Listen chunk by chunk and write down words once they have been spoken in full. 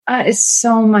is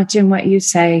so much in what you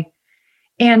say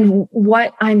and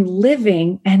what I'm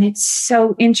living. And it's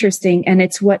so interesting. And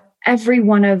it's what every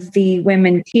one of the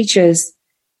women teaches.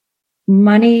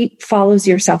 Money follows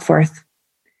your self-worth.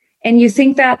 And you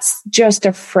think that's just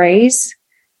a phrase,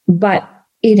 but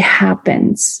it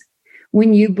happens.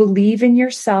 When you believe in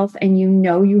yourself and you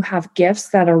know you have gifts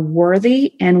that are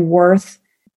worthy and worth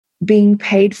being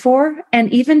paid for.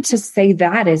 And even to say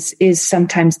that is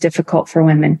sometimes difficult for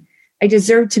women. I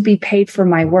deserve to be paid for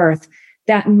my worth.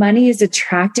 That money is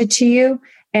attracted to you.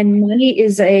 And money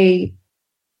is I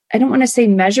don't want to say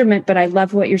measurement, but I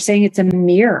love what you're saying. It's a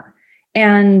mirror.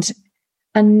 And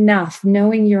enough,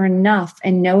 knowing you're enough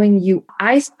and knowing you,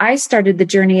 I started the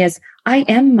journey as I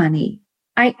am money.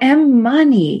 I am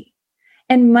money.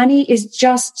 And money is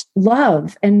just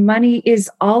love, and money is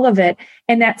all of it.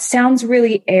 And that sounds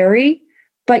really airy,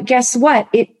 but guess what?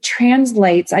 It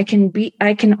translates. I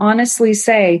can honestly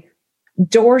say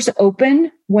doors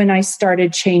open when I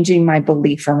started changing my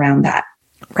belief around that.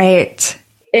 Right.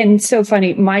 And so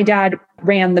funny. My dad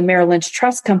ran the Merrill Lynch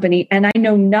Trust Company, and I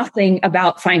know nothing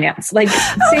about finance. Like,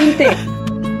 same thing.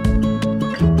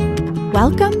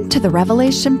 Welcome to the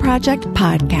Revelation Project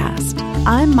podcast.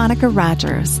 I'm Monica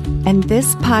Rogers, and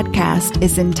this podcast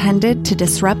is intended to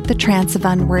disrupt the trance of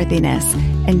unworthiness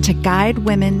and to guide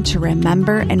women to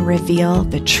remember and reveal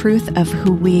the truth of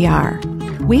who we are.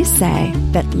 We say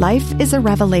that life is a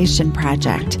revelation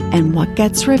project, and what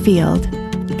gets revealed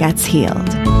gets healed.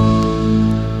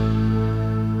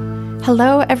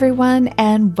 Hello, everyone,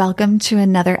 and welcome to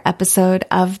another episode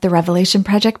of the Revelation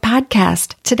Project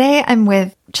podcast. Today, I'm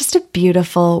with just a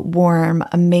beautiful, warm,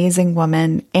 amazing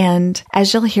woman. And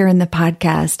as you'll hear in the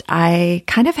podcast, I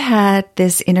kind of had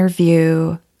this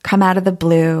interview come out of the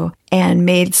blue and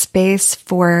made space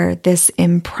for this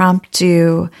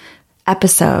impromptu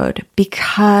episode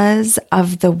because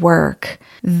of the work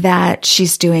that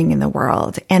she's doing in the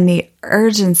world and the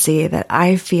urgency that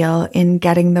I feel in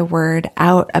getting the word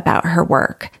out about her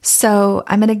work. So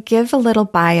I'm going to give a little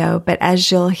bio, but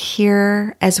as you'll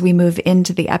hear as we move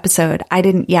into the episode, I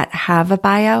didn't yet have a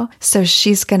bio. So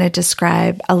she's going to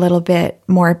describe a little bit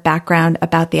more background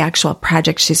about the actual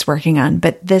project she's working on.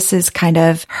 But this is kind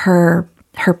of her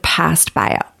past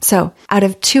bio. So out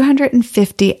of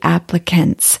 250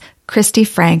 applicants, Kristi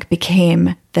Frank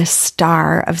became the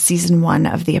star of season 1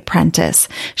 of The Apprentice.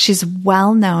 She's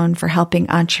well known for helping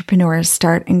entrepreneurs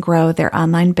start and grow their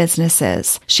online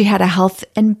businesses. She had a health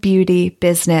and beauty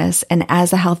business, and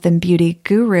as a health and beauty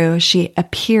guru, she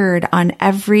appeared on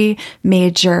every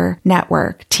major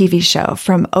network TV show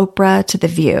from Oprah to The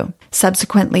View,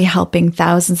 subsequently helping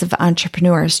thousands of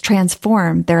entrepreneurs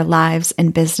transform their lives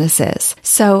and businesses.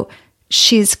 So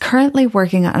she's currently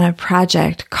working on a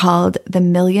project called The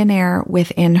Millionaire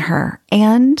Within Her.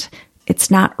 And it's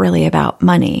not really about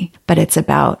money, but it's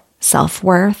about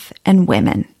self-worth and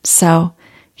women. So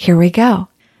here we go.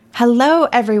 Hello,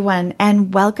 everyone,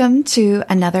 and welcome to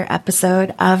another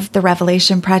episode of the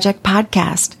Revelation Project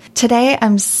podcast. Today,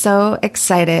 I'm so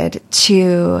excited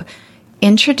to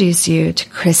introduce you to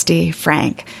Kristi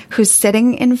Frank, who's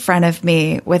sitting in front of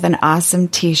me with an awesome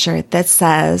t-shirt that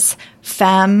says,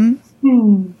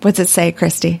 What's it say,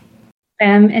 Kristi?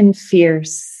 Femme and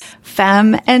fierce.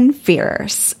 Femme and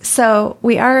fierce. So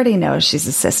we already know she's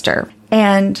a sister.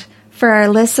 And for our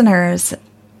listeners,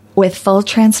 with full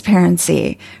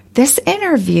transparency, this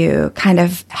interview kind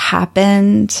of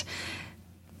happened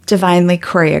divinely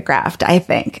choreographed, I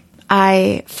think.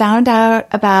 I found out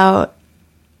about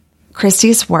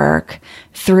Kristi's work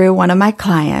through one of my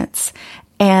clients,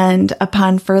 and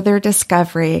upon further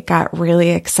discovery, got really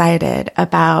excited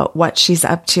about what she's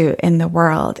up to in the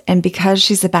world. And because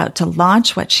she's about to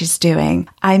launch what she's doing,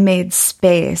 I made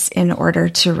space in order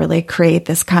to really create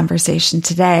this conversation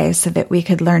today so that we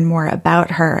could learn more about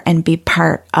her and be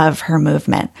part of her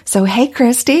movement. So, hey,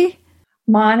 Kristi.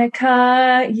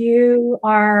 Monica, you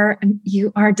are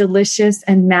delicious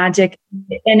and magic,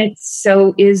 and it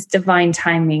so is divine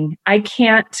timing. I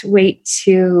can't wait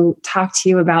to talk to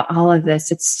you about all of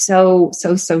this. It's so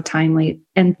timely,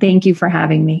 and thank you for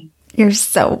having me. You're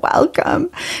so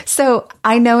welcome. So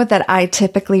I know that I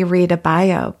typically read a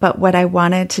bio, but what I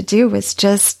wanted to do was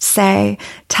just say,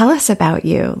 tell us about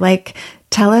you. Like,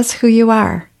 tell us who you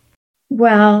are.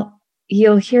 Well,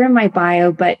 you'll hear in my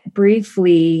bio, but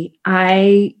briefly,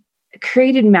 I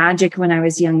created magic when I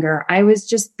was younger. I was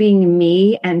just being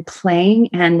me and playing,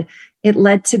 and it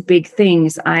led to big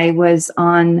things. I was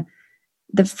on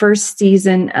the first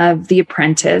season of The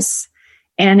Apprentice,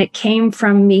 and it came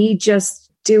from me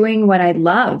just doing what I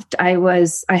loved. I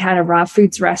had a raw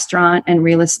foods restaurant and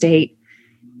real estate,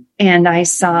 and I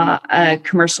saw a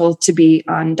commercial to be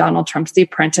on Donald Trump's The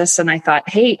Apprentice. And I thought,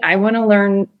 hey, I want to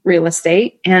learn real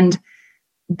estate. And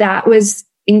that was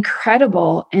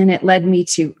incredible. And it led me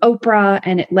to Oprah,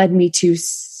 and it led me to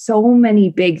so many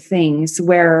big things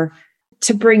where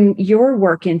to bring your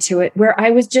work into it, where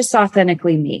I was just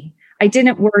authentically me. I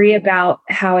didn't worry about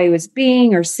how I was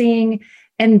being or seeing.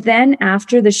 And then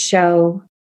after the show,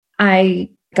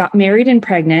 I got married and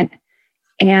pregnant,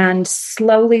 and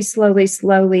slowly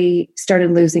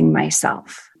started losing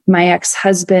myself. My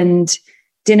ex-husband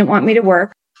didn't want me to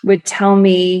work, would tell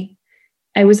me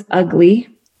I was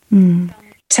ugly,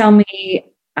 tell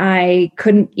me I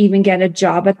couldn't even get a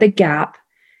job at the Gap.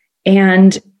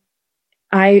 And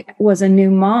I was a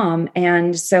new mom.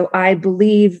 And so I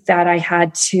believed that I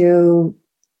had to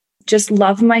just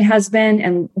love my husband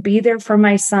and be there for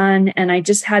my son. And I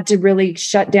just had to really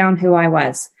shut down who I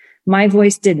was. My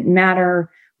voice didn't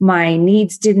matter. My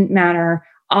needs didn't matter.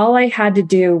 All I had to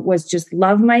do was just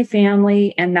love my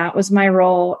family. And that was my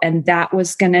role. And that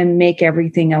was going to make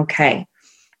everything okay.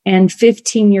 And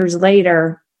 15 years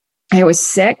later, I was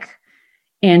sick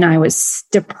and I was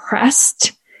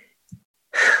depressed.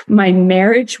 My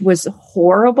marriage was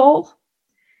horrible.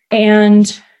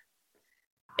 And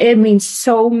it means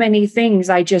so many things.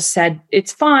 I just said,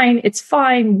 it's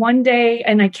fine one day.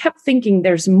 And I kept thinking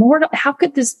there's more. How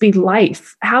could this be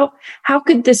life? How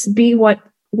could this be what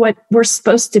we're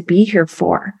supposed to be here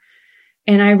for?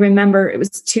 And I remember it was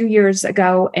 2 years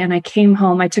ago, and I came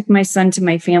home. I took my son to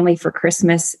my family for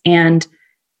Christmas, and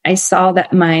I saw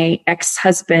that my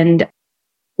ex-husband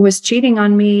was cheating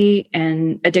on me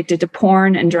and addicted to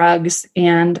porn and drugs.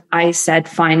 And I said,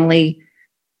 finally,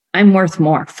 I'm worth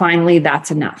more. Finally,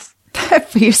 that's enough.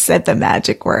 You said the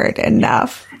magic word,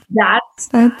 enough.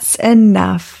 That's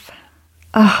enough.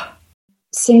 Oh.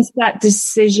 Since that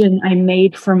decision I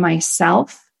made for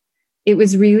myself, it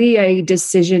was really a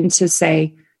decision to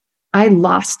say, I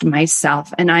lost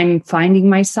myself and I'm finding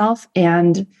myself.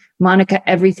 And Monica,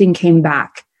 everything came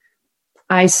back.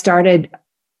 I started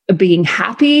being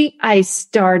happy. I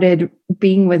started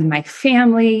being with my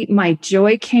family. My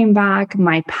joy came back.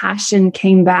 My passion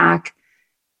came back.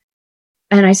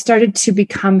 And I started to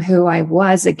become who I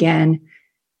was again.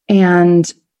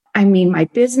 And I mean, my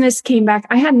business came back.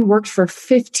 I hadn't worked for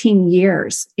 15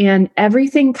 years, and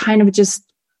everything kind of just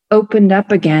opened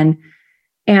up again.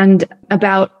 And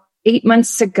about 8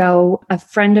 months ago, a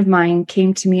friend of mine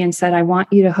came to me and said, I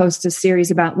want you to host a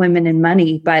series about women and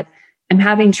money, but I'm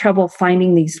having trouble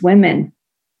finding these women.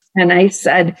 And I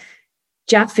said,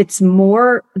 Jeff, it's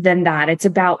more than that. It's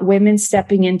about women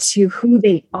stepping into who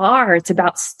they are. It's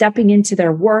about stepping into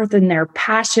their worth and their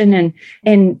passion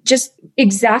and just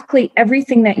exactly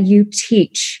everything that you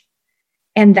teach.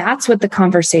 And that's what the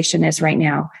conversation is right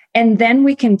now. And then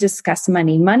we can discuss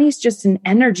money. Money is just an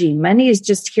energy. Money is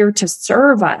just here to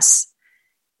serve us.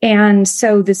 And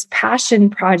so this passion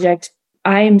project,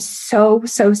 I am so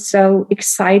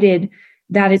excited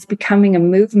that it's becoming a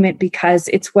movement, because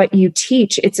it's what you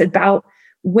teach. It's about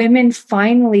women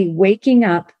finally waking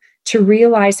up to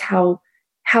realize how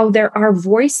our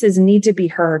voices need to be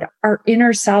heard, our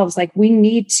inner selves. Like, we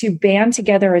need to band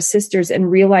together as sisters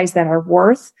and realize that our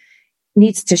worth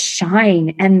needs to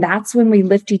shine. And that's when we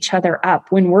lift each other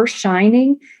up. When we're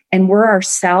shining and we're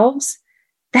ourselves,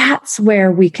 that's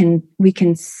where we can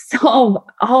solve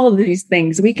all of these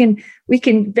things. We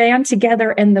can band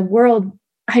together, and the world,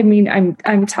 I mean,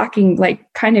 I'm talking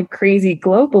like kind of crazy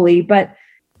globally, but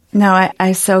no,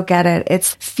 I so get it.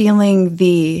 It's feeling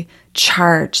the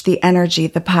charge, the energy,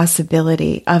 the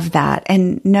possibility of that,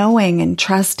 and knowing and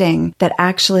trusting that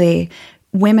actually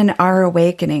women are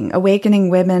awakening. Awakening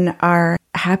women are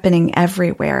happening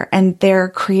everywhere, and they're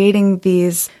creating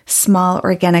these small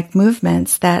organic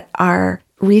movements that are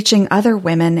reaching other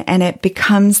women, and it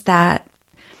becomes that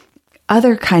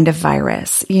other kind of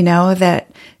virus, that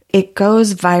it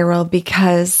goes viral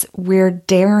because we're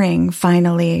daring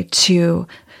finally to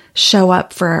show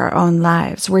up for our own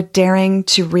lives. We're daring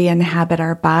to re-inhabit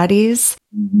our bodies,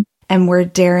 and we're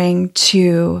daring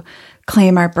to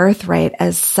claim our birthright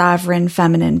as sovereign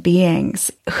feminine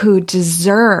beings who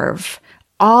deserve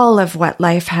all of what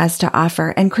life has to offer.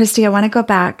 And Kristi, I want to go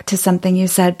back to something you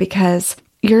said, because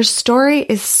your story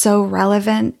is so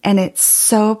relevant and it's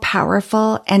so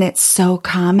powerful and it's so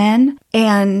common.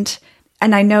 And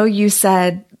I know you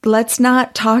said, let's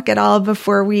not talk at all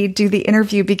before we do the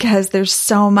interview, because there's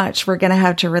so much we're going to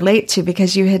have to relate to,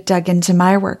 because you had dug into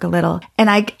my work a little. And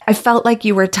I felt like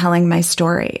you were telling my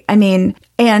story. I mean,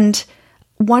 and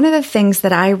one of the things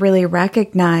that I really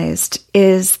recognized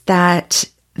is that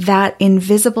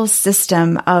invisible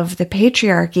system of the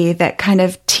patriarchy that kind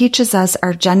of teaches us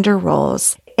our gender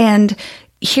roles And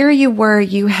here you were,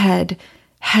 you had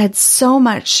so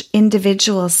much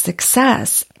individual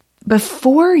success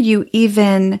before you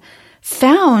even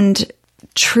found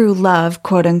true love,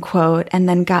 quote unquote, and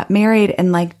then got married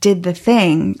and like did the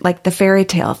thing, like the fairy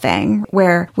tale thing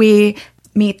where we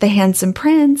meet the handsome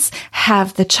prince,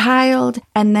 have the child,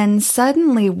 and then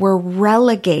suddenly we're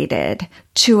relegated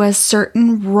to a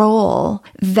certain role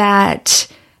that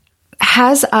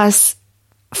has us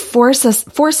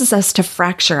forces us to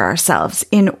fracture ourselves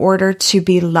in order to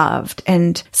be loved.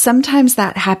 And sometimes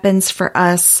that happens for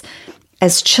us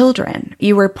as children.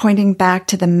 You were pointing back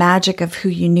to the magic of who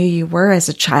you knew you were as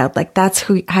a child. Like that's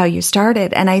how you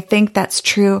started. And I think that's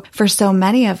true for so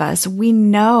many of us. We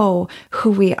know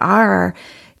who we are,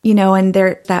 and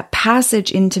that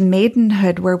passage into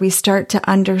maidenhood where we start to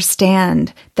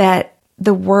understand that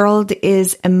the world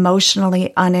is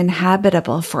emotionally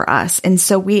uninhabitable for us. And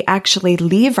so we actually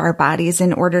leave our bodies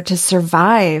in order to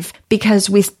survive because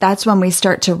that's when we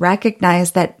start to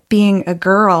recognize that being a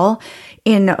girl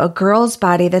in a girl's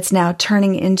body that's now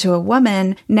turning into a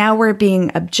woman, now we're being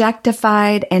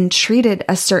objectified and treated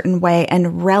a certain way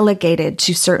and relegated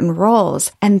to certain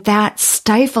roles. And that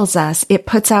stifles us. It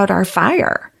puts out our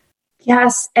fire.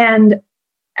 Yes. And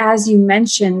as you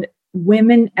mentioned,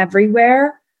 women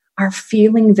everywhere are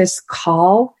feeling this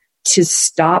call to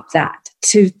stop that,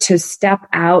 to step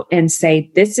out and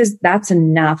say, that's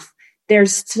enough.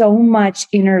 There's so much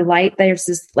inner light. There's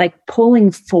this like pulling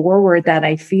forward that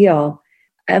I feel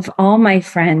of all my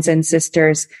friends and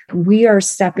sisters. We are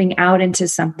stepping out into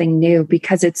something new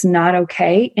because it's not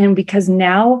okay. And because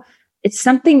now it's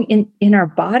something in our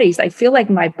bodies. I feel like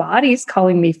my body's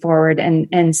calling me forward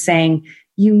and saying,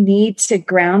 you need to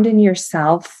ground in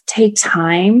yourself, take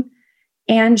time,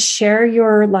 and share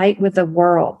your light with the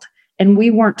world. And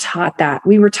we weren't taught that.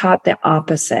 We were taught the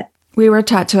opposite. We were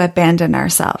taught to abandon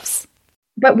ourselves.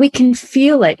 But we can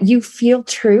feel it. You feel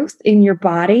truth in your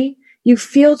body. You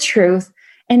feel truth.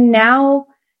 And now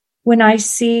when I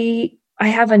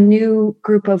have a new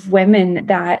group of women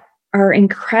that are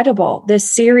incredible.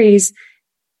 This series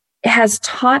has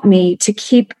taught me to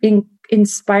keep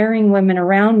inspiring women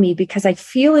around me because I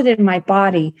feel it in my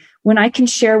body. When I can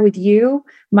share with you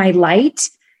my light,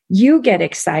 you get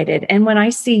excited. And when I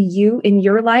see you in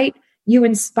your light, you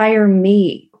inspire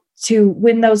me to,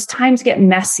 when those times get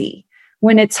messy,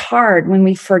 when it's hard, when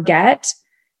we forget,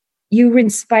 you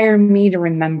inspire me to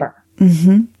remember.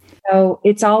 Mm-hmm. So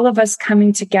it's all of us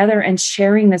coming together and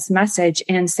sharing this message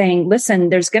and saying, listen,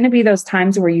 there's going to be those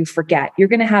times where you forget. You're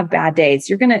going to have bad days.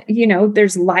 You're going to,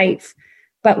 there's life.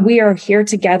 But we are here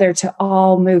together to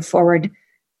all move forward,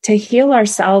 to heal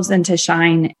ourselves and to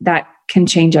shine. That can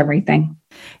change everything.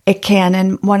 It can.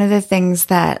 And one of the things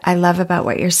that I love about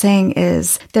what you're saying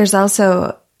is there's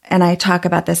also, and I talk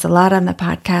about this a lot on the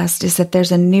podcast, is that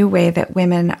there's a new way that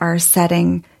women are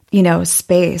setting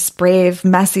space, brave,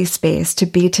 messy space to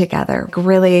be together,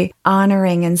 really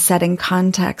honoring and setting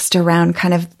context around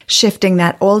kind of shifting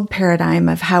that old paradigm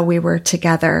of how we were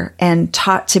together and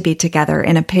taught to be together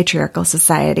in a patriarchal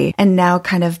society, and now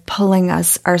kind of pulling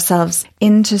ourselves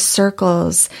into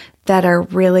circles that are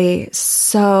really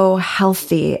so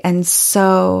healthy and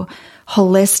so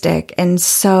holistic and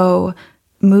so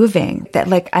moving that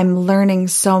like I'm learning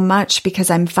so much because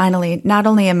I'm finally, not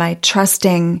only am I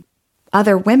trusting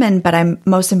other women, but I'm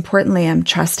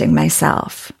trusting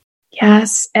myself.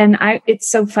 Yes. And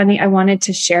it's so funny. I wanted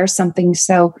to share something.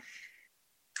 So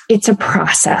it's a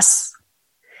process.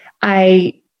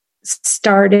 I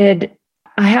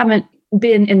haven't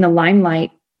been in the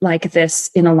limelight like this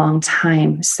in a long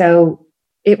time. So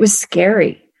it was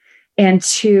scary. And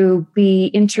to be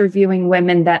interviewing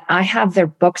women that I have their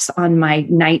books on my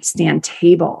nightstand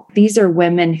table. These are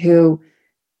women who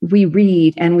we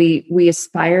read and we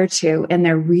aspire to, and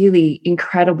they're really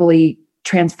incredibly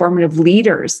transformative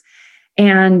leaders.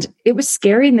 And it was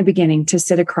scary in the beginning to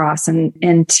sit across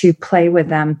and to play with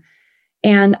them.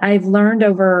 And I've learned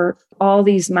over all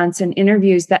these months and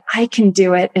interviews that I can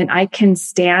do it and I can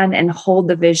stand and hold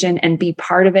the vision and be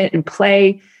part of it and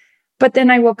play. But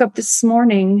then I woke up this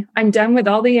morning. I'm done with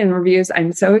all the interviews.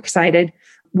 I'm so excited.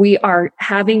 We are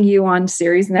having you on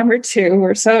series number 2.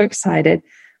 We're so excited.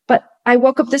 But I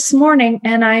woke up this morning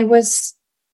and I was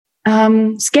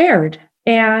scared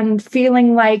and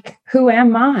feeling like, who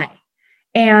am I?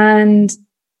 And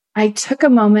I took a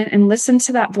moment and listened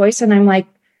to that voice and I'm like,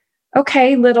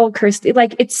 okay, little Kristi,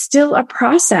 like it's still a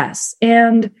process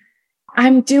and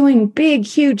I'm doing big,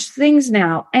 huge things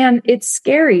now and it's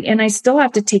scary and I still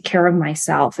have to take care of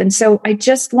myself. And so I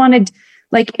just wanted,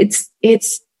 like,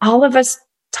 it's all of us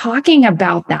talking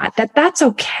about that's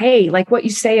okay. Like what you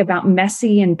say about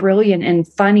messy and brilliant and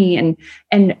funny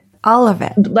and all of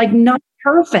it, like not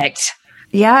perfect.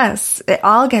 Yes, it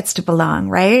all gets to belong,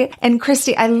 right? And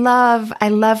Kristi, I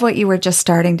love what you were just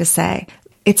starting to say.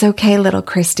 It's okay, little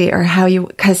Kristi, or how you,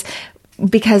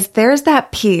 because there's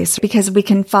that piece, because we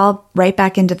can fall right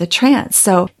back into the trance.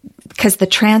 So, because the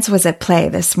trance was at play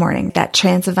this morning, that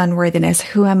trance of unworthiness.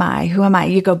 Who am I? Who am I?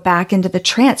 You go back into the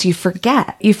trance. You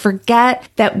forget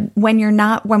that when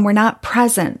we're not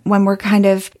present, when we're kind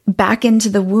of back into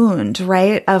the wound,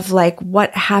 right? Of like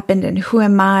what happened and who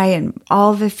am I and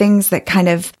all the things that kind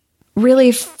of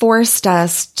really forced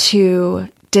us to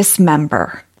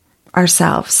dismember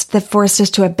ourselves, that forced us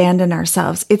to abandon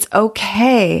ourselves. It's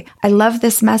okay. I love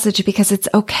this message because it's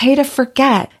okay to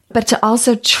forget, but to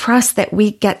also trust that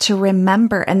we get to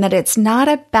remember, and that it's not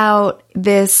about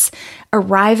this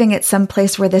arriving at some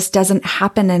place where this doesn't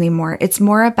happen anymore. It's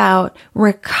more about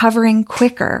recovering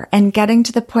quicker and getting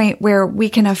to the point where we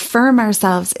can affirm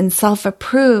ourselves and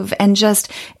self-approve and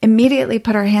just immediately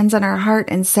put our hands on our heart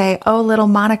and say, oh, little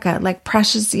Monica, like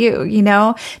precious you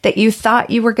know, that you thought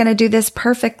you were going to do this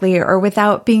perfectly or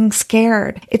without being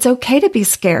scared. It's okay to be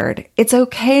scared. It's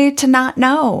okay to not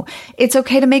know. It's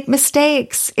okay to make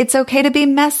mistakes. It's okay to be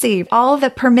messy. All the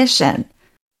permission.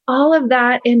 All of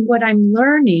that. And what I'm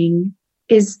learning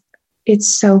is it's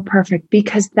so perfect,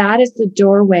 because that is the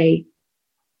doorway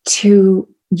to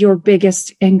your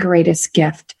biggest and greatest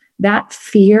gift. That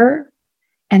fear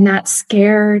and that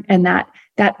scared and that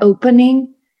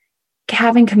opening,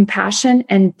 having compassion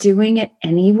and doing it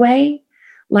anyway.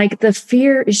 Like the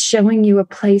fear is showing you a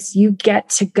place you get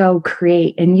to go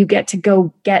create, and you get to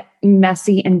go get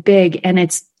messy and big. And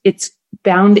it's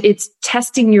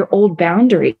testing your old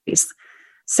boundaries.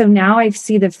 So now I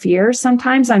see the fear.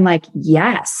 Sometimes I'm like,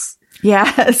 yes,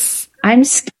 I'm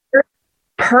scared.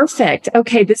 Perfect.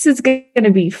 Okay. This is going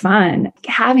to be fun.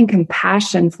 Having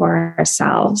compassion for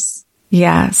ourselves.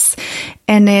 Yes.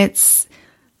 And it's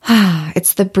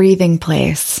the breathing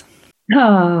place.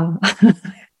 Oh,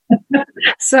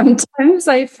 sometimes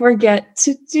I forget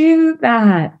to do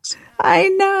that. I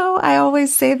know. I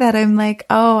always say that. I'm like,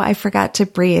 oh, I forgot to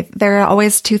breathe. There are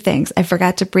always two things. I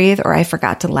forgot to breathe, or I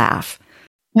forgot to laugh.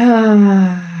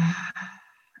 I'm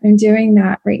doing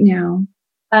that right now.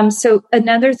 So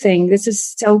another thing, this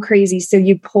is so crazy. So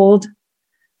you pulled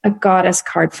a goddess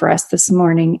card for us this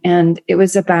morning, and it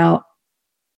was about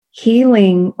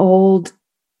healing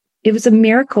it was a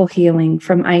miracle healing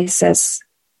from Isis.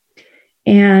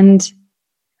 And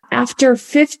after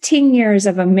 15 years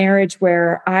of a marriage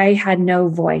where I had no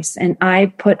voice and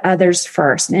I put others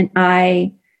first, and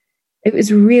it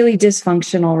was really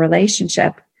dysfunctional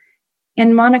relationship.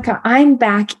 And Monica, I'm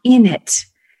back in it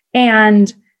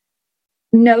and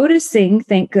noticing,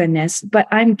 thank goodness, but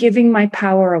I'm giving my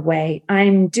power away.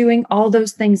 I'm doing all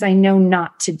those things I know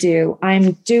not to do.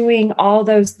 I'm doing all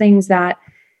those things that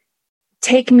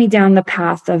take me down the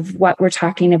path of what we're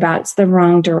talking about. It's the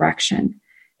wrong direction.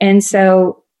 And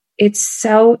so it's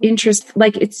so interesting.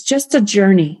 Like, it's just a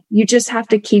journey. You just have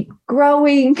to keep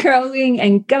growing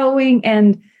and going.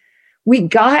 And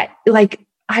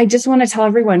I just want to tell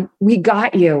everyone, we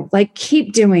got you. Like,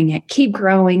 keep doing it, keep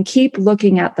growing, keep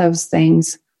looking at those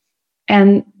things.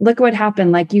 And look what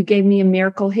happened. Like, you gave me a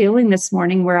miracle healing this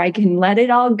morning where I can let it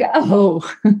all go.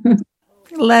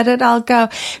 Let it all go.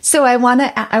 So I want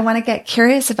to get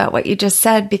curious about what you just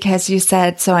said, because you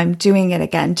said, so I'm doing it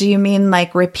again. Do you mean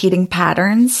like repeating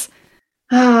patterns?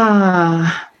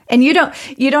 And you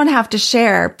don't have to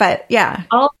share, but yeah.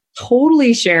 I'll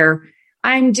totally share.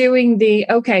 I'm doing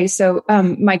so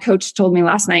my coach told me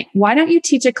last night, why don't you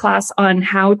teach a class on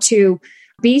how to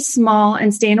be small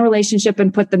and stay in a relationship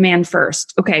and put the man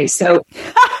first? Okay. So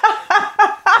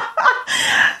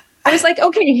I was like,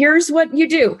 okay, here's what you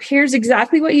do. Here's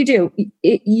exactly what you do.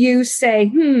 You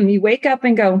say, you wake up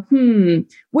and go,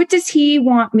 what does he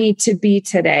want me to be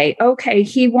today? Okay.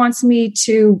 He wants me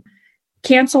to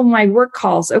cancel my work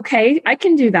calls. Okay. I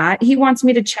can do that. He wants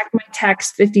me to check my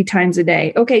text 50 times a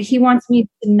day. Okay. He wants me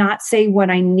to not say what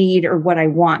I need or what I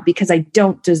want because I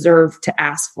don't deserve to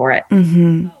ask for it.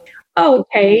 Mm-hmm.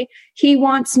 Okay. He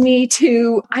wants me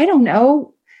to, I don't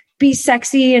know, be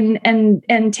sexy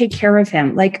and take care of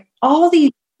him. Like, all these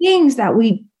things that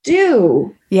we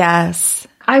do. Yes.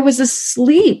 I was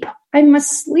asleep. I'm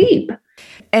asleep.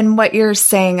 And what you're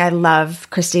saying, I love,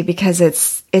 Kristi, because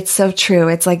it's so true.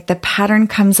 It's like the pattern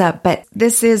comes up, but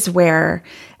this is where,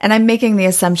 and I'm making the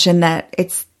assumption that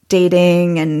it's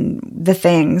dating and the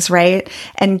things, right?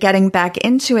 And getting back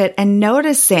into it and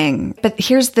noticing. But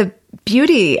here's the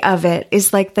beauty of it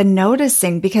is like the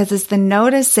noticing, because it's the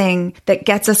noticing that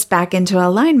gets us back into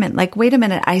alignment. Like, wait a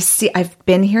minute, I've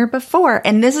been here before.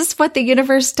 And this is what the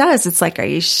universe does. It's like, are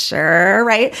you sure?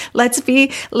 Right? Let's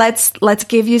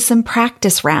give you some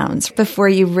practice rounds before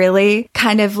you really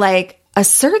kind of like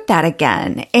assert that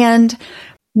again. And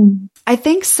I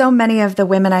think so many of the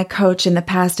women I coach in the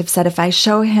past have said, if I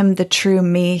show him the true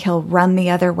me, he'll run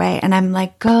the other way. And I'm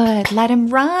like, good, let him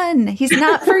run. He's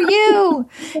not for you.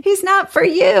 He's not for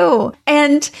you.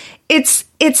 And it's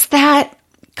that,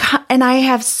 and I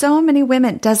have so many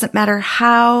women, it doesn't matter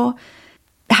how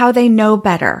they know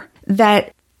better,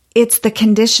 that it's the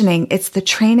conditioning, it's the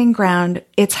training ground,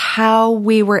 it's how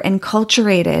we were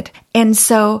enculturated. And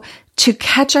so to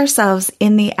catch ourselves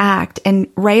in the act and,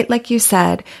 right, like you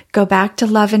said, go back to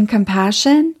love and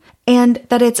compassion, and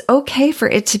that it's okay for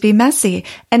it to be messy,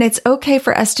 and it's okay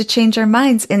for us to change our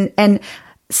minds and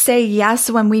say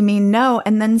yes when we mean no,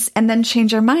 and then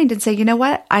change our mind and say, you know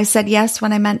what? I said yes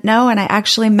when I meant no, and I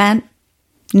actually meant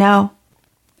no.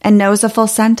 And no is a full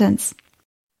sentence.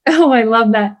 Oh, I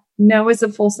love that. No is a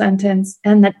full sentence.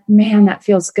 And that, man, that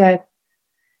feels good.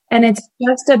 And it's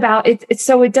just about it.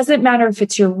 So it doesn't matter if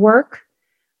it's your work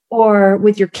or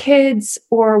with your kids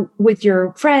or with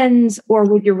your friends or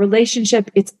with your relationship.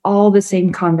 It's all the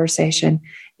same conversation.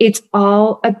 It's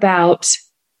all about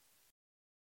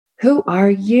who are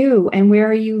you and where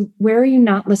are you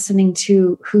not listening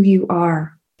to who you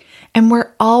are? And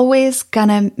we're always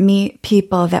gonna meet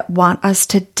people that want us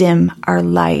to dim our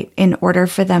light in order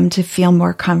for them to feel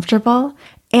more comfortable.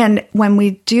 And when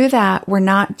we do that, we're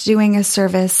not doing a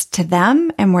service to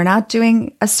them and we're not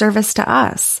doing a service to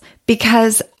us.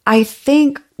 Because I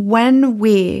think when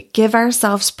we give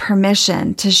ourselves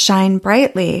permission to shine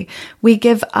brightly, we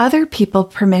give other people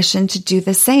permission to do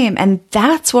the same. And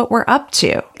that's what we're up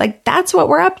to. Like, that's what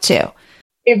we're up to.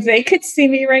 If they could see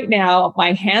me right now,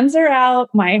 my hands are out,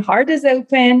 my heart is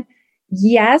open.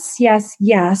 Yes, yes,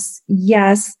 yes,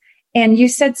 yes. And you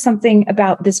said something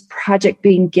about this project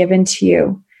being given to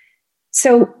you.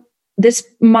 So this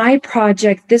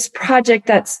project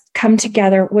that's come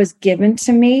together was given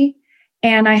to me.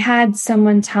 And I had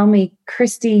someone tell me,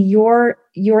 Kristi,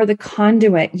 you're the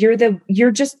conduit.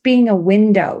 You're just being a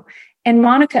window. And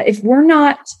Monica, if we're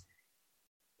not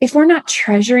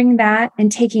treasuring that and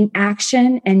taking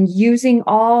action and using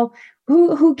all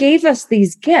who gave us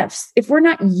these gifts, if we're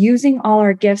not using all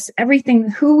our gifts, everything,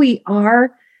 who we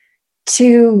are,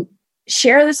 to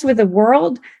share this with the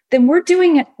world, then we're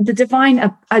doing the divine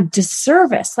a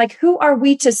disservice. Like, who are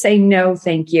we to say, no,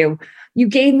 thank you? You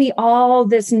gave me all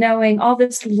this knowing, all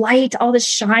this light, all this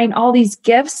shine, all these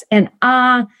gifts. And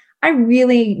I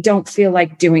really don't feel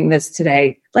like doing this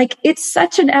today. Like, it's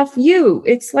such an FU.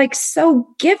 It's like so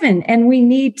given. And we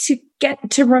need to get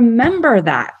to remember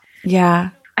that. Yeah.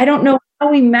 I don't know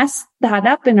how we messed that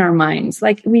up in our minds.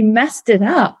 Like, we messed it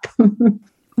up.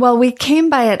 Well, we came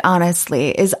by it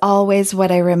honestly is always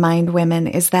what I remind women,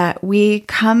 is that we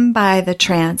come by the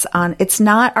trance on, it's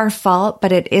not our fault,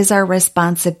 but it is our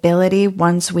responsibility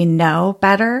once we know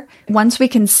better. Once we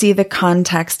can see the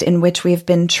context in which we've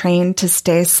been trained to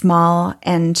stay small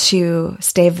and to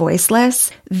stay voiceless,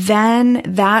 then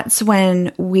that's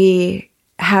when we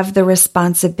have the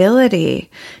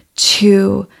responsibility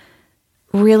to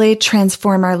really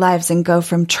transform our lives and go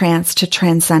from trance to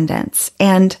transcendence.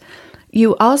 And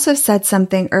you also said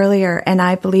something earlier, and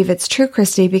I believe it's true,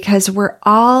 Kristi, because we're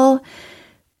all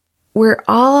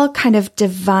kind of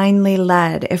divinely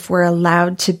led if we're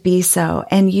allowed to be so.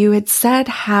 And you had said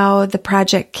how the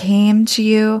project came to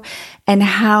you and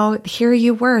how here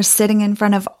you were sitting in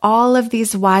front of all of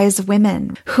these wise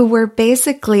women who were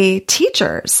basically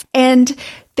teachers. And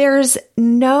there's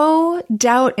no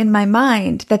doubt in my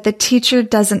mind that the teacher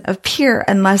doesn't appear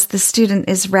unless the student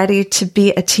is ready to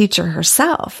be a teacher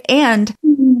herself. And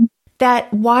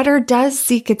that water does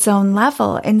seek its own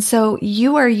level. And so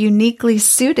you are uniquely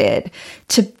suited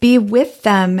to be with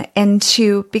them and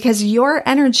because your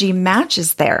energy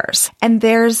matches theirs. And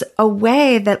there's a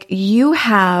way that you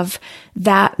have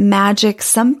that magic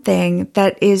something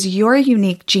that is your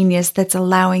unique genius that's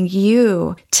allowing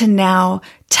you to now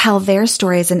tell their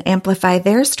stories and amplify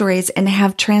their stories and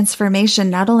have transformation,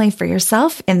 not only for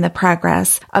yourself in the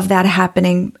progress of that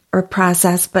happening or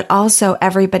process, but also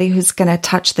everybody who's going to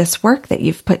touch this work that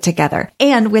you've put together.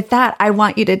 And with that, I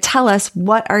want you to tell us,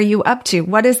 what are you up to?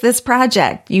 What is this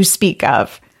project you speak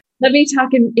of? Let me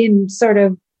talk in sort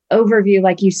of overview,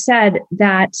 like you said,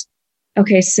 that,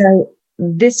 okay, so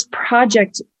this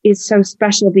project is so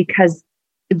special because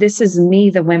this is me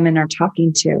the women are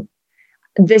talking to.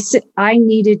 I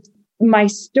needed my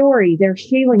story. They're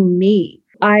healing me.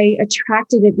 I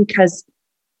attracted it because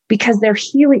they're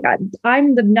healing.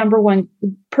 I'm the number one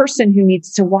person who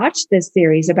needs to watch this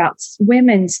series about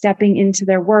women stepping into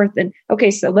their worth. And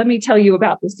okay, so let me tell you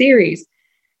about the series.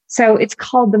 So it's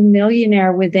called The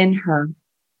Millionaire Within Her.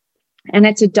 And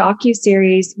it's a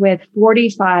docuseries with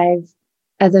 45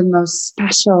 of the most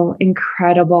special,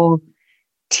 incredible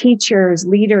teachers,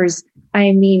 leaders.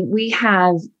 I mean, we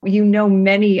have,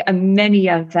 many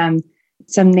of them.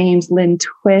 Some names: Lynn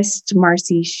Twist,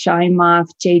 Marcy Shimoff,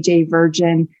 JJ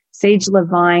Virgin, Sage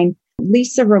Levine,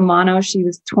 Lisa Romano. She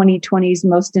was 2020's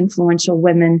most influential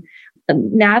women.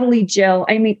 Natalie Jill.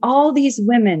 I mean, all these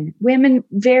women,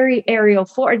 very Ariel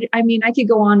Ford. I mean, I could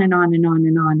go on and on and on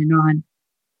and on and on.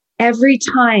 Every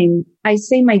time I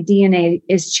say my DNA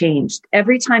is changed,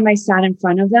 every time I sat in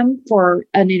front of them for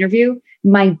an interview,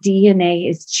 my DNA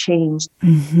is changed.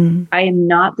 Mm-hmm. I am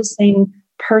not the same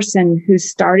person who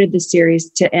started the series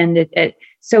to end it.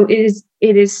 So it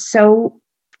is so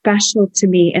special to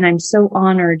me. And I'm so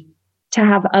honored to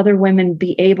have other women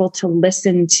be able to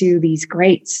listen to these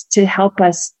greats to help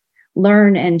us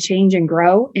learn and change and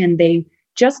grow. And they,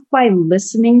 just by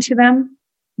listening to them,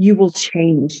 you will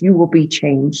change. You will be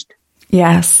changed.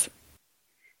 Yes.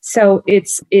 So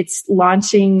it's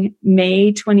launching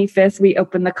May 25th. We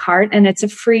open the cart, and it's a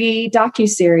free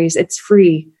docuseries. It's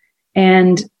free.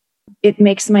 And it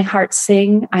makes my heart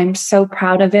sing. I'm so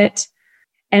proud of it.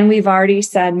 And we've already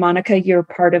said, Monica, you're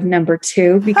part of number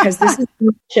 2, because this is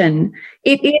mission.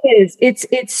 It is.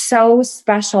 It's so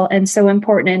special and so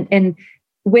important. And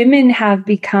women have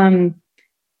become,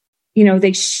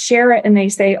 they share it and they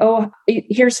say, oh,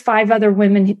 here's 5 other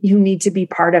women who need to be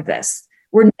part of this.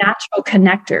 We're natural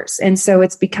connectors. And so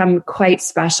it's become quite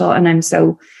special. And I'm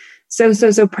so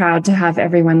proud to have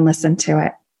everyone listen to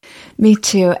it. Me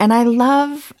too. And I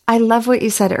love what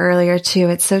you said earlier too.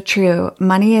 It's so true.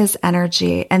 Money is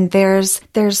energy. And there's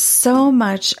so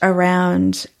much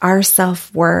around our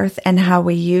self-worth and how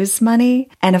we use money.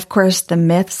 And of course, the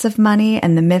myths of money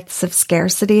and the myths of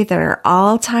scarcity that are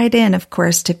all tied in, of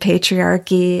course, to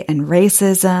patriarchy and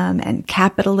racism and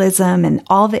capitalism and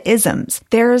all the isms.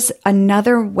 There's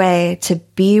another way to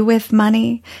be with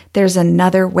money. There's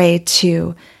another way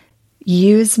to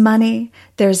use money.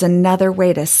 There's another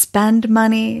way to spend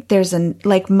money.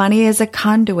 Money is a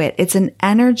conduit. It's an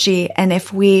energy. And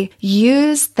if we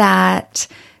use that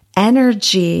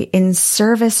energy in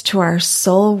service to our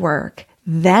soul work,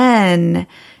 then,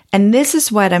 and this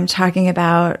is what I'm talking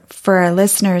about for our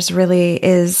listeners really,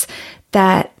 is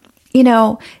that,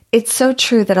 it's so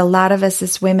true that a lot of us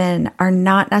as women are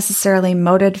not necessarily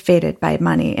motivated by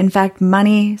money. In fact,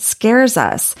 money scares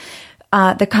us.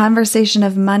 The conversation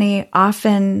of money,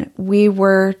 often we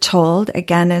were told,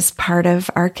 again, as part of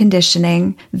our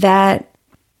conditioning, that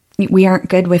we aren't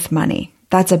good with money.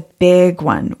 That's a big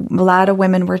one. A lot of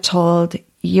women were told,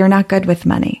 you're not good with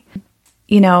money.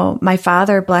 My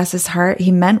father, bless his heart,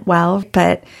 he meant well,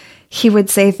 but he would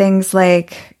say things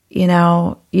like,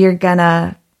 you're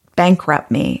gonna bankrupt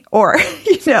me, or,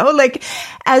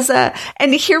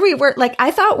 and here we were,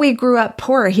 I thought we grew up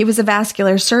poor. He was a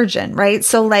vascular surgeon, right?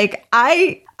 So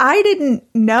I didn't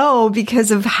know, because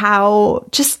of how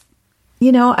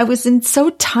I was in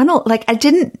so tunnel,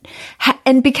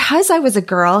 and because I was a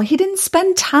girl, he didn't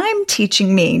spend time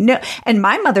teaching me. No, and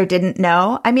my mother didn't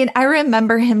know. I mean, I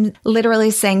remember him literally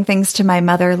saying things to my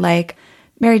mother like,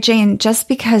 Mary Jane, just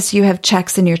because you have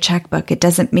checks in your checkbook, it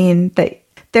doesn't mean that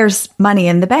there's money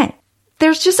in the bank.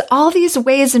 There's just all these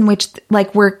ways in which,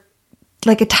 we're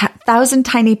like 1,000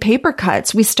 tiny paper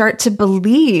cuts. We start to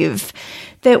believe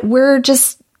that we're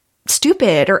just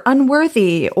stupid or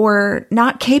unworthy or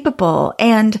not capable.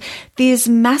 And these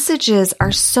messages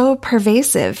are so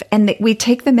pervasive, and we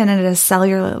take them in at a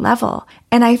cellular level.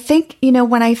 And I think,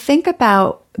 when I think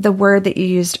about the word that you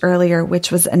used earlier,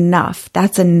 which was enough,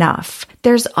 that's enough.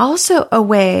 There's also a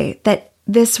way that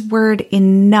this word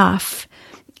enough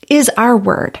is our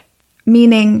word,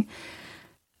 meaning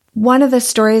one of the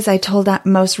stories I told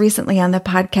most recently on the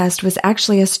podcast was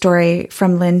actually a story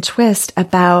from Lynn Twist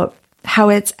about how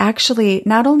it's actually,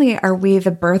 not only are we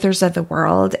the birthers of the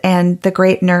world and the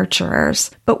great nurturers,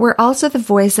 but we're also the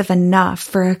voice of enough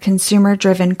for a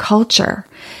consumer-driven culture.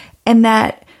 And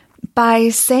that by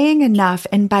saying enough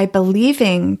and by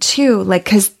believing too,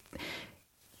 because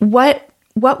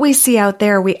what we see out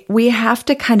there, we have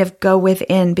to kind of go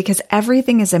within, because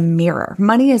everything is a mirror.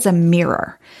 Money is a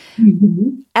mirror.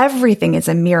 Mm-hmm. Everything is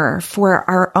a mirror for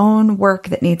our own work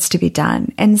that needs to be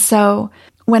done. And so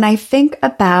when I think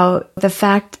about the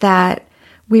fact that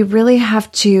we really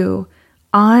have to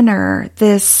honor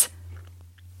this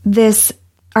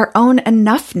our own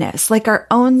enoughness, like our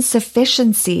own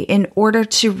sufficiency in order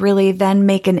to really then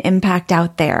make an impact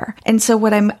out there. And so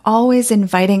what I'm always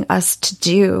inviting us to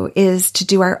do is to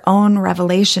do our own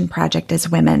revelation project as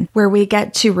women, where we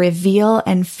get to reveal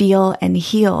and feel and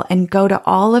heal and go to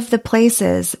all of the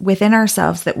places within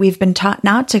ourselves that we've been taught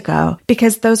not to go,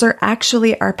 because those are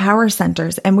actually our power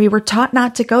centers. And we were taught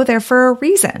not to go there for a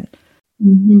reason.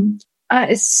 Mm-hmm.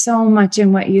 It's so much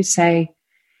in what you say.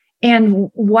 And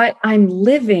what I'm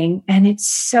living, and it's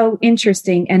so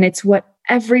interesting, and it's what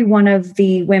every one of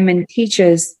the women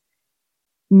teaches,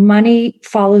 money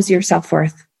follows your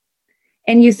self-worth.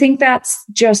 And you think that's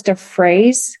just a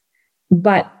phrase,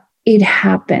 but it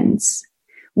happens.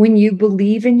 When you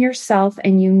believe in yourself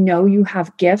and you know you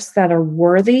have gifts that are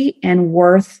worthy and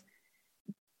worth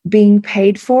being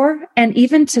paid for, and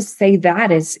even to say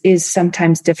that is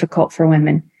sometimes difficult for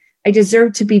women. I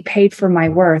deserve to be paid for my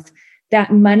worth.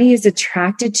 That money is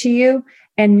attracted to you,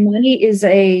 and money is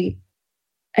I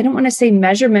don't want to say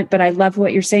measurement, but I love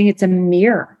what you're saying. It's a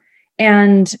mirror.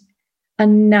 And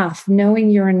enough, knowing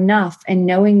you're enough and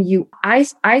knowing you,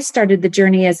 I started the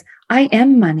journey as I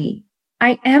am money.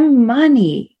 I am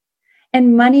money.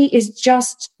 And money is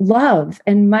just love,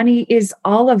 and money is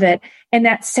all of it. And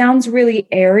that sounds really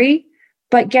airy,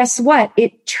 but guess what?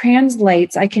 It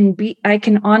translates. I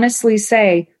can honestly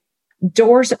say,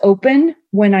 doors open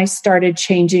when I started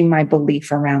changing my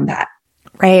belief around that.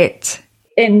 Right.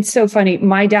 And so funny,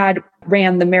 my dad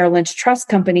ran the Merrill Lynch Trust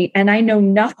Company, and I know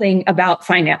nothing about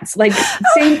finance. Like,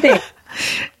 same thing.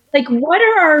 Like, what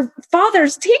are our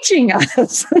fathers teaching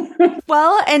us?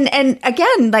 Well, and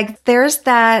again, like there's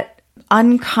that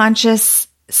unconscious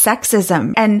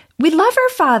sexism, and we love our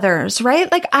fathers,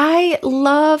 right? Like I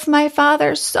love my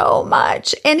father so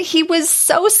much, and he was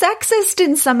so sexist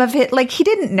in some of it. Like he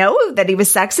didn't know that he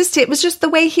was sexist. It was just the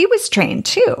way he was trained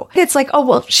too. It's like, oh,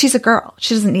 well, she's a girl.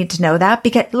 She doesn't need to know that,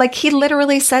 because like he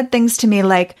literally said things to me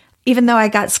like, even though I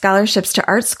got scholarships to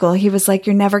art school, he was like,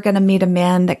 you're never going to meet a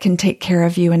man that can take care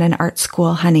of you in an art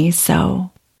school, honey.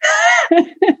 So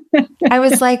I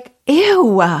was like,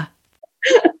 ew.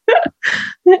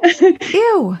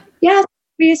 Ew. Yeah.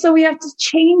 So we have to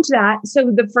change that.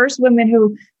 So the first woman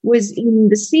who was in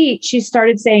the seat, she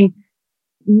started saying,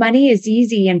 money is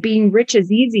easy and being rich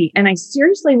is easy. And I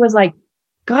seriously was like,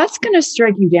 God's going to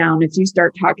strike you down if you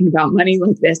start talking about money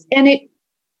like this. And it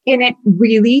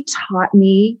really taught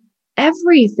me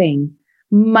everything.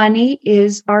 Money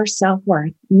is our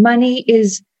self-worth. Money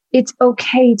is, it's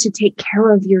okay to take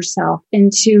care of yourself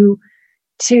and to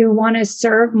want to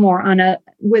serve more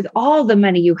with all the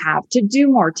money you have, to do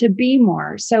more, to be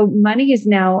more. So money is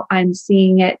now, I'm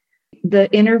seeing it. The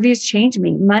interviews change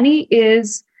me.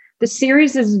 The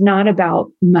series is not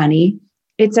about money.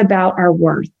 It's about our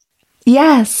worth.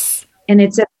 Yes. And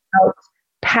it's about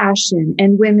passion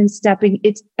and women stepping.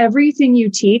 It's everything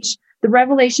you teach. The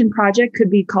Revelation Project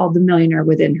could be called the Millionaire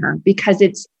Within Her, because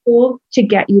it's cool to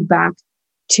get you back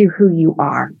to who you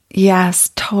are.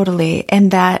 Yes, totally. And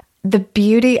that the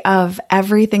beauty of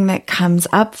everything that comes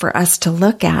up for us to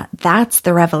look at, that's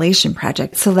the Revelation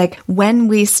Project. So like when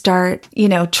we start,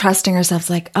 trusting ourselves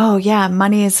like, oh yeah,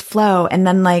 money is flow. And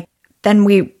then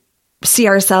we see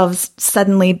ourselves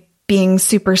suddenly being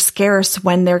super scarce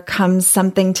when there comes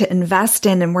something to invest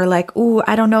in. And we're like, ooh,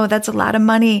 I don't know, that's a lot of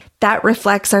money. That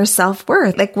reflects our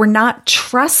self-worth. Like we're not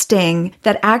trusting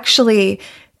that actually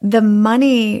the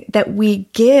money that we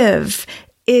give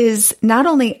is not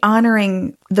only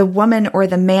honoring the woman or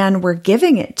the man we're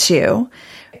giving it to,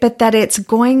 but that it's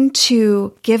going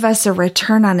to give us a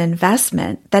return on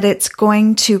investment, that it's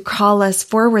going to call us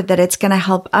forward, that it's going to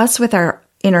help us with our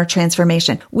inner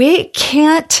transformation. We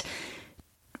can't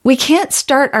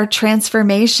start our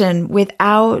transformation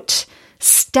without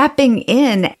stepping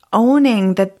in,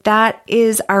 owning that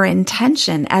is our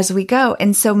intention as we go.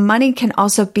 And so money can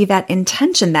also be that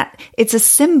intention, that it's a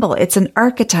symbol, it's an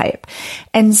archetype.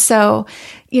 And so,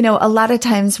 a lot of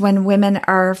times when women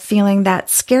are feeling that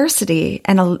scarcity,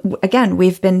 and again,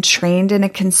 we've been trained in a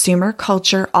consumer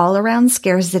culture all around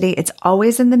scarcity. It's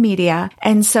always in the media.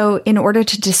 And so in order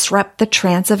to disrupt the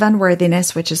trance of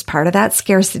unworthiness, which is part of that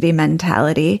scarcity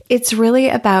mentality, it's really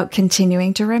about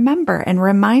continuing to remember and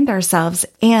remind ourselves.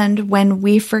 And when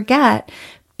we forget,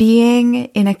 being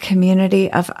in a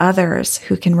community of others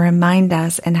who can remind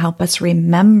us and help us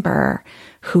remember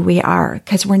who we are,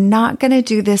 because we're not going to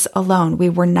do this alone. We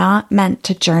were not meant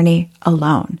to journey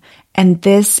alone. And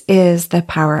this is the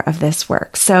power of this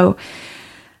work. So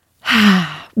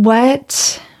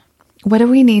what do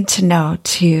we need to know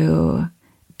to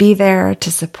be there,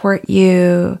 to support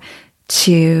you,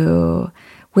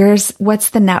 What's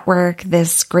the network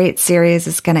this great series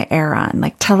is going to air on?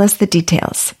 Like, tell us the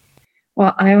details.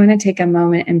 Well, I want to take a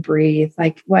moment and breathe.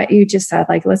 Like what you just said,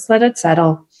 like, let's let it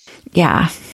settle. Yeah.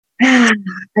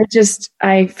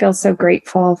 I feel so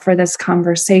grateful for this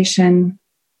conversation,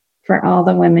 for all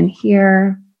the women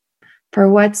here,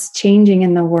 for what's changing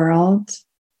in the world.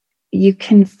 You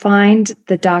can find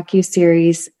the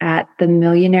docuseries at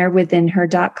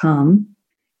themillionairewithinher.com.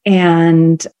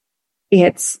 And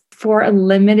it's for a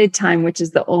limited time, which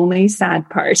is the only sad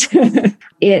part. A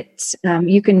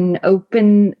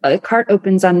cart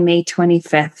opens on May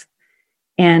 25th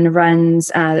and runs,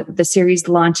 the series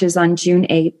launches on June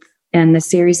 8th. And the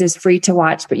series is free to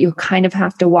watch, but you kind of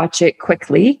have to watch it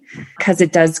quickly because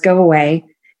it does go away.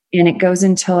 And it goes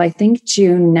until, I think,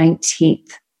 June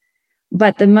 19th.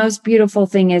 But the most beautiful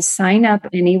thing is sign up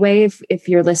anyway if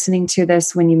you're listening to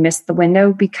this when you missed the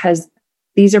window, because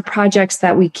these are projects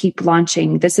that we keep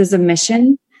launching. This is a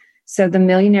mission. So the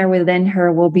Millionaire Within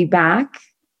Her will be back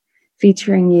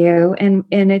featuring you. And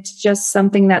it's just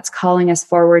something that's calling us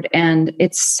forward. And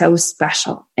it's so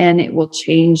special and it will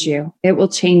change you. It will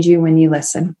change you when you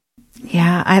listen.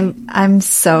 Yeah, I'm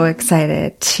so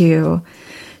excited to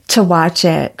watch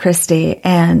it, Kristi.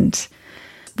 And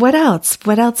what else?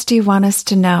 What else do you want us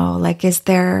to know? Like, is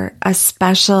there a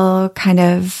special kind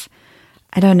of,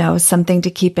 I don't know, something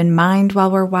to keep in mind while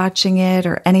we're watching it,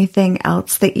 or anything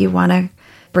else that you want to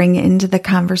bring into the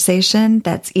conversation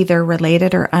that's either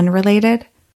related or unrelated?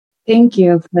 Thank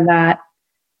you for that.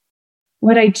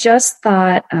 What I just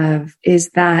thought of is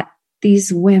that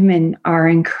these women are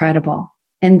incredible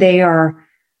and they are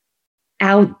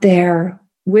out there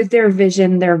with their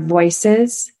vision, their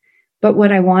voices. But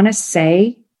what I want to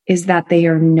say is that they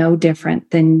are no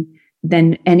different than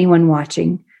anyone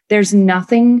watching. There's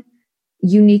nothing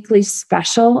uniquely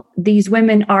special. These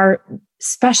women are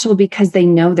special because they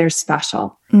know they're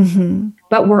special. Mm-hmm.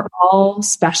 But we're all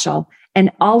special.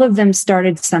 And all of them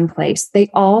started someplace. They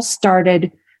all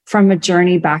started from a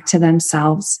journey back to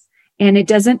themselves. And it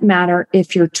doesn't matter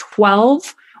if you're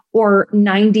 12 or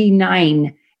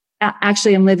 99.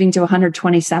 Actually, I'm living to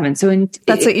 127. So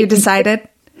that's what you decided?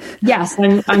 Yes,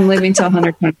 I'm living to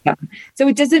 127. So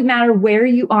it doesn't matter where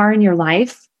you are in your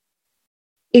life.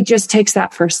 It just takes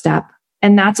that first step.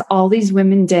 And that's all these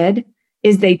women did,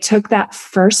 is they took that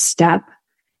first step.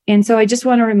 And so I just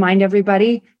want to remind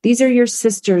everybody, these are your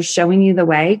sisters showing you the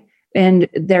way. And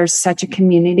there's such a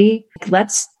community.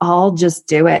 Let's all just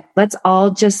do it. Let's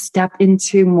all just step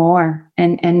into more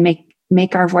and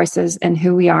make our voices and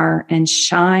who we are and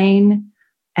shine.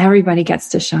 Everybody gets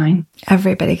to shine.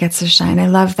 Everybody gets to shine. I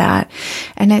love that.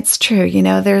 And it's true. You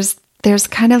know, there's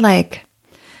kind of like,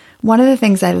 one of the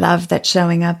things I love that's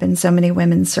showing up in so many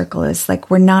women's circle is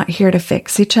like, we're not here to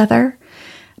fix each other.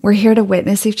 We're here to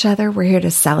witness each other. We're here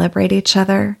to celebrate each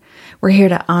other. We're here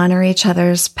to honor each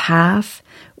other's path.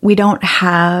 We don't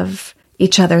have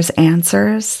each other's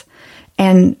answers.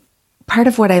 And part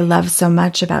of what I love so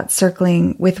much about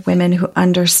circling with women who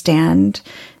understand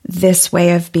this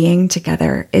way of being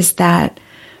together is that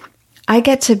I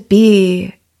get to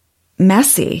be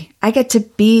messy. I get to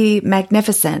be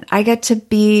magnificent. I get to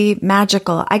be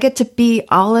magical. I get to be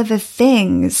all of the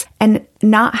things and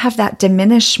not have that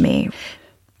diminish me.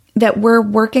 That we're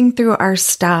working through our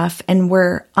stuff and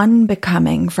we're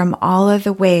unbecoming from all of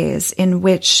the ways in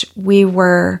which we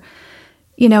were,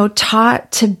 you know,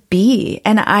 taught to be.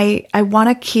 And I want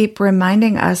to keep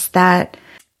reminding us that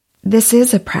this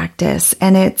is a practice,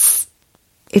 and it's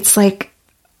like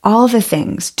all the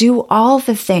things, do all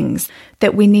the things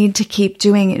that we need to keep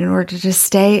doing in order to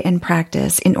stay in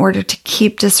practice, in order to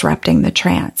keep disrupting the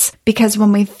trance. Because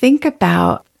when we think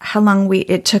about how long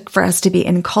it took for us to be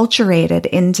enculturated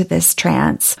into this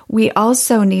trance, we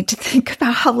also need to think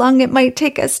about how long it might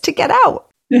take us to get out.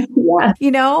 Yeah.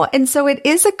 You know, and so it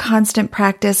is a constant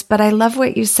practice, but I love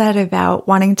what you said about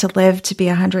wanting to live to be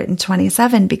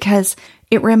 127, because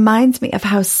it reminds me of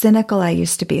how cynical I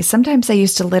used to be. Sometimes I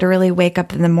used to literally wake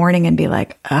up in the morning and be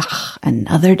like, ugh,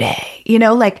 another day. You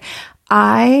know, like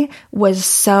I was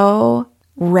so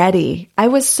ready. I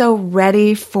was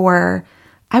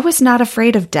not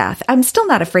afraid of death. I'm still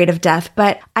not afraid of death,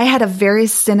 but I had a very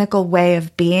cynical way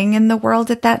of being in the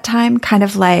world at that time, kind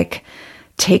of like,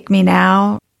 take me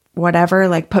now, whatever,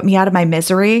 like put me out of my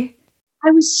misery.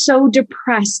 I was so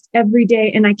depressed every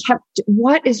day. And I kept,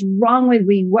 what is wrong with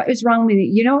me? What is wrong with me?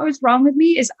 You know what was wrong with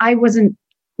me is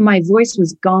my voice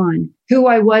was gone. Who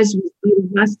I was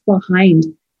left behind.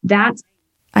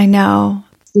 I know.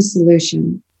 The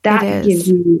solution. That gives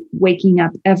you waking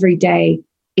up every day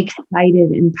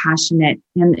excited and passionate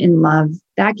and in love.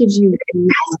 That gives you.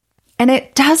 And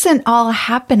it doesn't all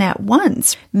happen at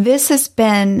once. This has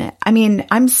been,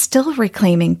 I'm still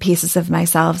reclaiming pieces of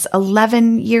myself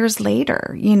 11 years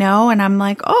later, and I'm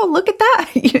like, oh, look at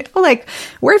that. Like,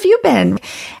 where have you been?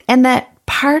 And that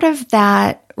part of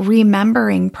that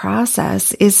remembering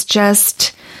process is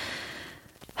just,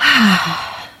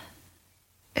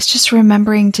 it's just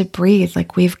remembering to breathe.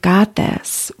 Like, we've got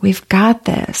this. We've got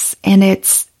this. And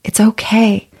it's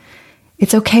okay.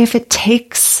 It's okay if it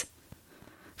takes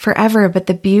forever. But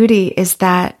the beauty is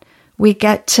that we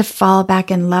get to fall back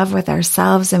in love with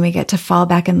ourselves, and we get to fall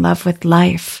back in love with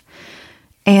life.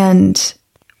 And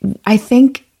I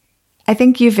think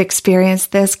you've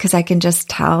experienced this, because I can just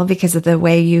tell because of the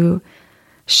way you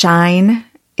shine,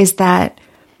 is that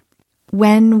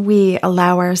when we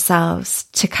allow ourselves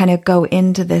to kind of go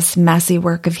into this messy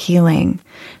work of healing,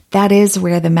 that is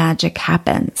where the magic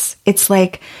happens. It's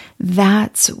like,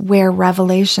 that's where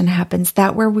revelation happens.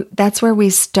 That's where we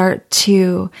start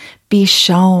to be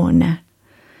shown.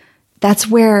 That's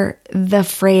where the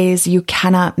phrase, "you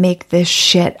cannot make this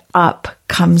shit up,"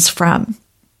 comes from.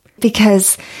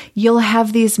 Because you'll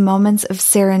have these moments of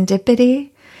serendipity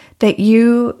that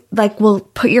you will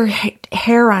put your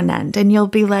hair on end, and you'll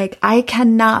be like, I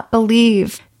cannot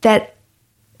believe that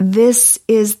this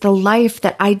is the life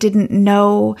that I didn't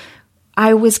know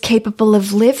I was capable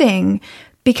of living,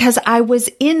 because I was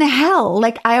in hell.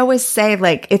 Like, I always say,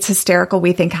 it's hysterical.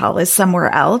 We think hell is somewhere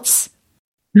else.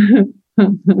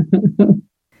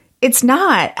 It's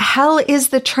not. Hell is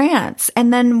the trance.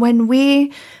 And then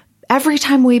every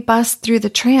time we bust through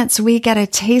the trance, we get a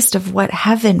taste of what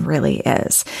heaven really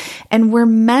is. And we're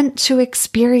meant to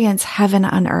experience heaven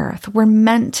on earth. We're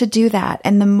meant to do that.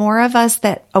 And the more of us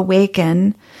that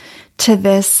awaken to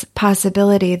this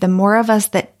possibility, the more of us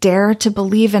that dare to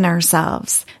believe in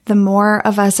ourselves, the more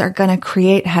of us are going to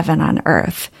create heaven on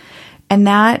earth. And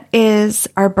that is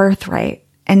our birthright.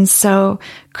 And so,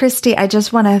 Kristi, I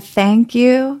just want to thank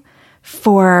you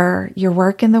for your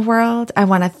work in the world. I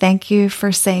want to thank you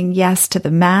for saying yes to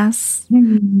the Mass.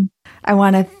 Mm-hmm. I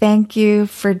want to thank you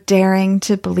for daring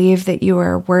to believe that you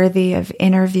are worthy of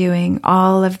interviewing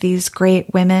all of these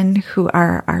great women who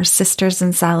are our sisters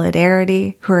in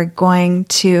solidarity, who are going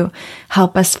to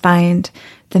help us find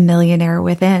the millionaire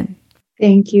within.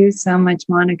 Thank you so much,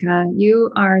 Monica.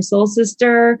 You are a soul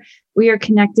sister. We are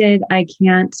connected. I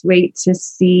can't wait to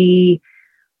see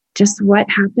just what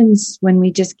happens when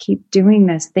we just keep doing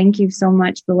this. Thank you so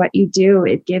much for what you do.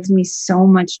 It gives me so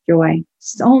much joy,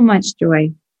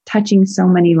 touching so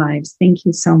many lives. Thank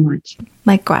you so much.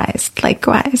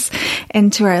 Likewise.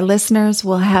 And to our listeners,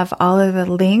 we'll have all of the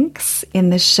links in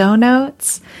the show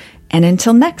notes. And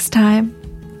until next time,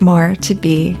 more to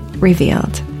be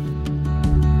revealed.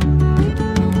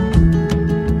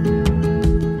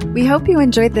 We hope you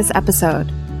enjoyed this episode.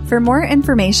 For more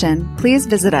information, please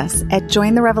visit us at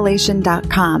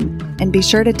jointherevelation.com and be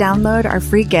sure to download our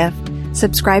free gift,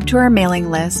 subscribe to our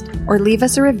mailing list, or leave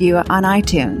us a review on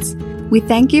iTunes. We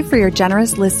thank you for your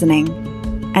generous listening.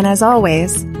 And as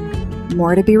always,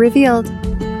 more to be revealed.